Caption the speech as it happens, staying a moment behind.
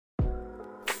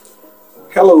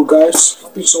Hello guys,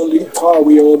 happy Sunday. How are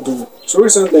we all doing? So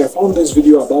recently I found this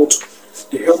video about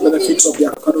the health benefits of the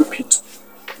avocado pit.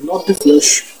 Not the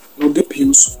flesh, not the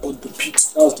peels, but the pit.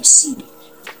 That's the seed.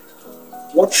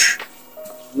 Watch,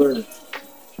 learn.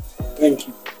 Thank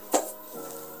you.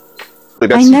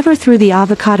 I never threw the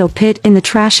avocado pit in the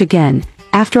trash again.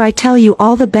 After I tell you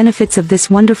all the benefits of this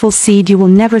wonderful seed, you will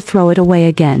never throw it away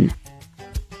again.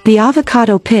 The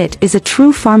avocado pit is a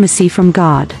true pharmacy from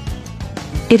God.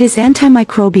 It is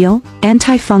antimicrobial,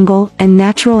 antifungal, and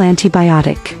natural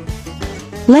antibiotic.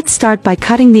 Let's start by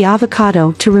cutting the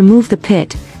avocado to remove the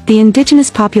pit. The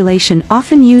indigenous population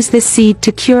often use this seed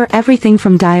to cure everything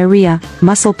from diarrhea,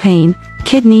 muscle pain,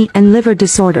 kidney and liver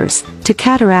disorders, to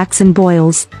cataracts and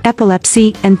boils,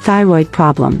 epilepsy and thyroid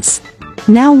problems.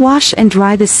 Now wash and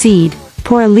dry the seed,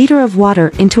 pour a liter of water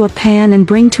into a pan and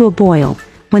bring to a boil.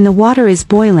 When the water is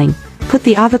boiling, put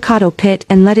the avocado pit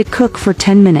and let it cook for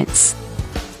 10 minutes.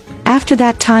 After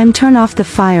that time, turn off the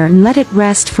fire and let it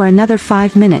rest for another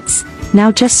 5 minutes.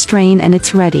 Now just strain and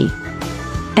it's ready.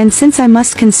 And since I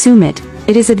must consume it,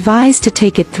 it is advised to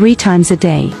take it 3 times a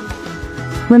day.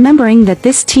 Remembering that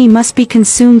this tea must be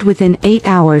consumed within 8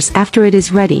 hours after it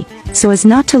is ready, so as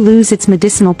not to lose its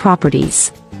medicinal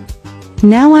properties.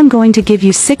 Now I'm going to give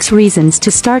you 6 reasons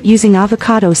to start using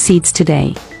avocado seeds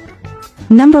today.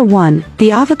 Number 1,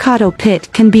 the avocado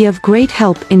pit can be of great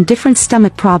help in different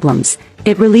stomach problems.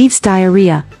 It relieves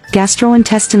diarrhea,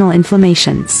 gastrointestinal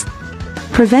inflammations,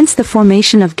 prevents the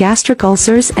formation of gastric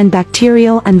ulcers and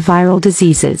bacterial and viral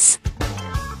diseases.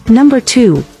 Number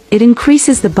 2, it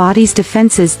increases the body's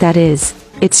defenses, that is,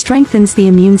 it strengthens the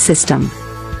immune system.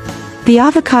 The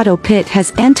avocado pit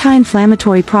has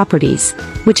anti-inflammatory properties,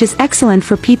 which is excellent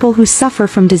for people who suffer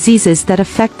from diseases that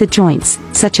affect the joints,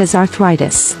 such as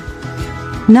arthritis.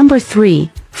 Number 3,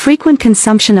 frequent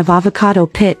consumption of avocado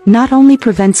pit not only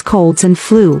prevents colds and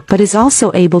flu but is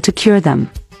also able to cure them,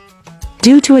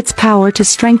 due to its power to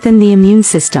strengthen the immune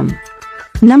system.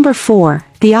 Number 4,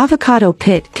 the avocado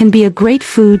pit can be a great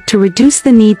food to reduce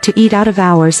the need to eat out of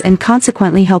hours and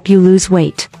consequently help you lose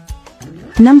weight.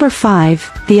 Number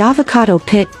 5, the avocado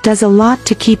pit does a lot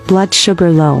to keep blood sugar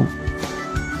low.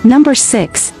 Number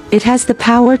 6, it has the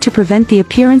power to prevent the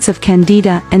appearance of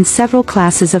candida and several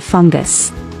classes of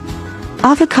fungus.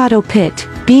 Avocado pit,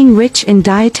 being rich in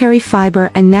dietary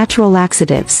fiber and natural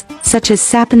laxatives, such as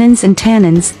saponins and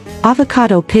tannins,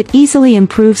 avocado pit easily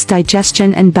improves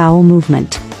digestion and bowel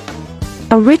movement.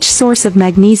 A rich source of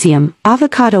magnesium,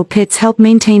 avocado pits help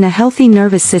maintain a healthy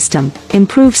nervous system,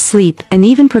 improve sleep, and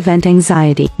even prevent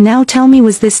anxiety. Now tell me,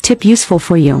 was this tip useful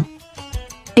for you?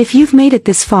 If you've made it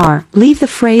this far, leave the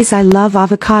phrase "I love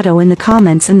avocado" in the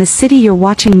comments and the city you're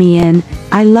watching me in.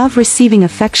 I love receiving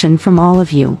affection from all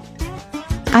of you.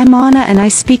 I'm Anna and I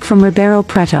speak from Ribeirão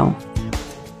Preto.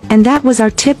 And that was our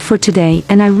tip for today,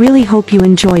 and I really hope you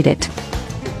enjoyed it.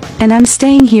 And I'm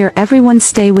staying here. Everyone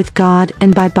stay with God,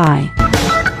 and bye-bye.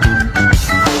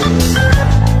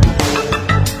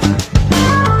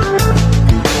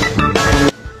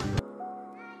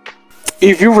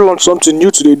 If you've learned something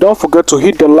new today, don't forget to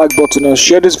hit the like button and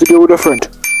share this video with a friend.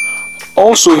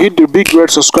 Also hit the big red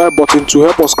subscribe button to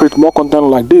help us create more content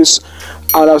like this.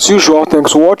 And as usual,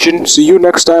 thanks for watching. See you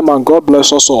next time and God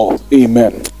bless us all.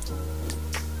 Amen.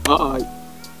 Bye.